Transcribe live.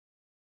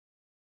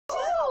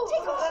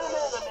Tickle. Let him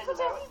in a minute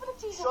now.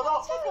 Shut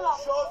up.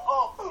 Shut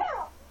up.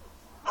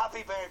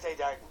 Happy birthday,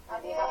 Darren.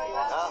 Happy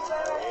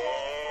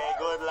Yeah,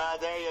 good lad.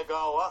 There you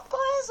go. What?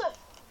 What is it?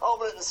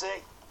 Open it and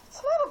see.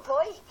 It's not a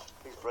bike.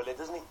 He's brilliant,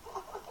 isn't he?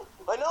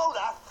 I know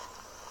that.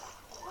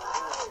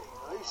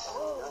 Nice.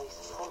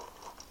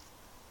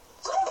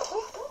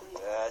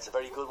 Yeah, it's a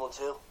very good one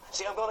too.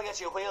 See, I'm going to get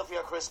you a wheel for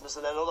your Christmas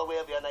and then another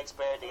wheel for your next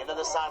birthday and then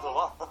a saddle,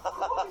 what? You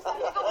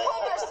go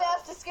in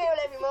yourself to school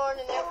every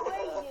morning now.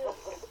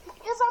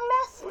 Yes, I'm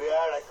messing. We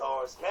are, of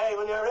course. Okay,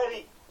 when you're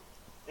ready.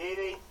 There's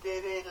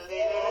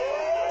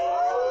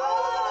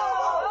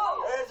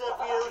a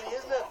beauty,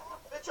 isn't it?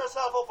 Lift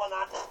yourself up on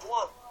that. Come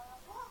on.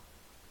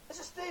 It's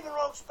a Stephen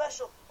Rogue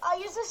special. Oh,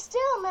 you're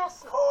still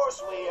messing. Of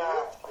course we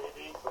are.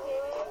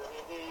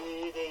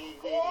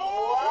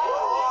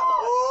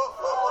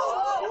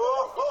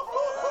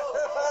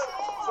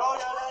 Throw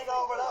your leg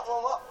over that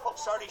one. What? Oh,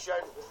 sorry,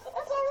 Sharon.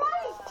 That's all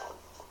right.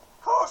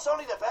 Of course,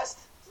 only the best.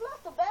 It's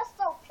not the best,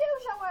 though.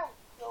 Pews I wear.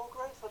 No,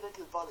 great for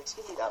little bollocks.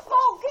 Give me that back.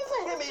 Oh, give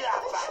it. Give me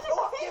that back. Come